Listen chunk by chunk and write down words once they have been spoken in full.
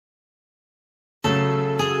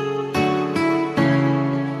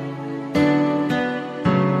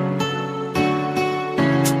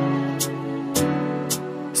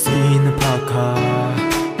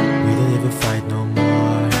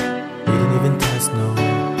us no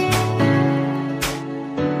more.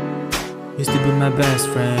 Used to be my best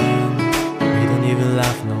friend, we don't even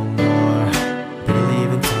laugh no more. We don't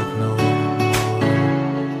even talk no more.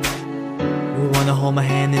 You wanna hold my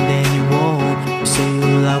hand and then you won't. You say you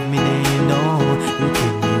love me, then you know. You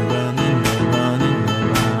keep me running and running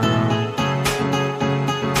around.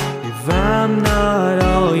 If I'm not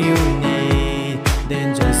all you need, then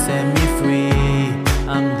just set me free.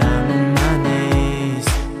 I'm down on my knees.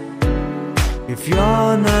 If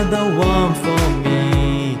you're not the one for me,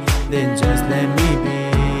 then just let me be.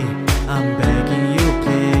 I'm begging you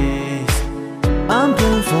please. I'm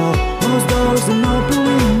praying for closed doors and open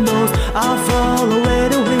windows. I'll follow where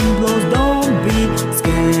the wind blows. Don't be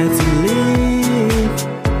scared to leave.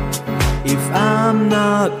 If I'm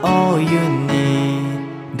not all you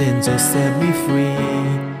need, then just set me free.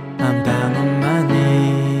 I'm down on my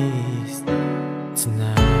knees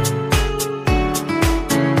tonight.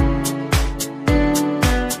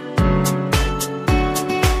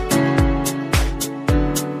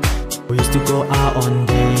 We used to go out on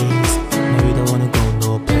days, now you don't wanna go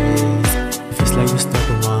no place. It feels like we're stuck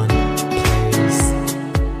in one place.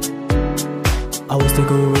 I was to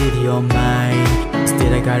go read your mind,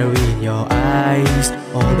 instead I gotta read your eyes.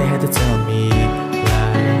 All they had to tell me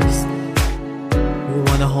lies. You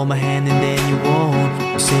wanna hold my hand and then you won't.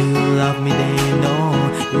 You say you love me, then you know.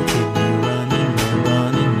 You keep me running and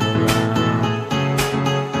running around.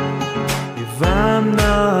 If I'm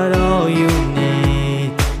not all you need,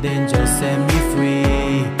 then just set me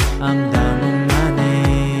free. I'm down on my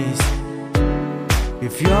knees.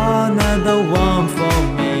 If you're not the one for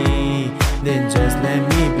me, then just let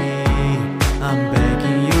me be. I'm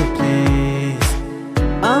begging you please.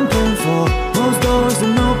 I'm praying for closed doors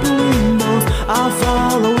and open windows. I'll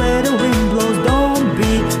follow where the wind blows. Don't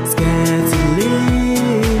be scared to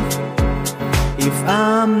leave. If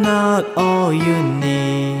I'm not all you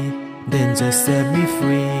need, then just set me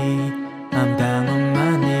free. I'm down on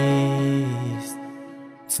my knees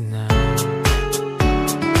tonight.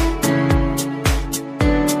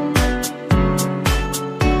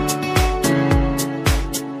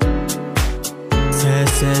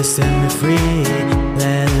 Set me free,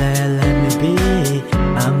 let me be.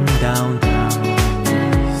 I'm down on my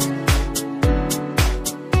knees.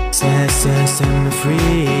 Set me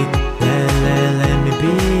free, let me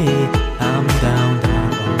be. I'm down on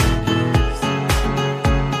my knees.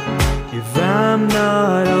 If I'm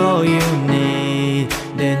not all you need,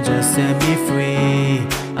 then just set me free.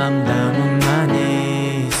 I'm down on my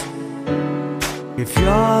knees. If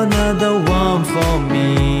you're not the one for me,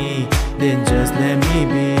 then just let me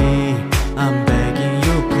be. I'm begging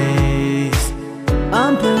you please.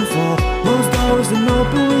 I'm praying for closed doors and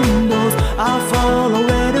open windows. I'll follow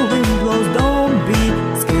where the wind blows. Don't be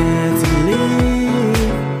scared to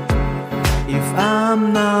leave. If I'm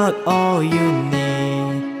not all you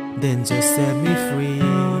need, then just set me free.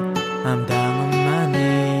 I'm down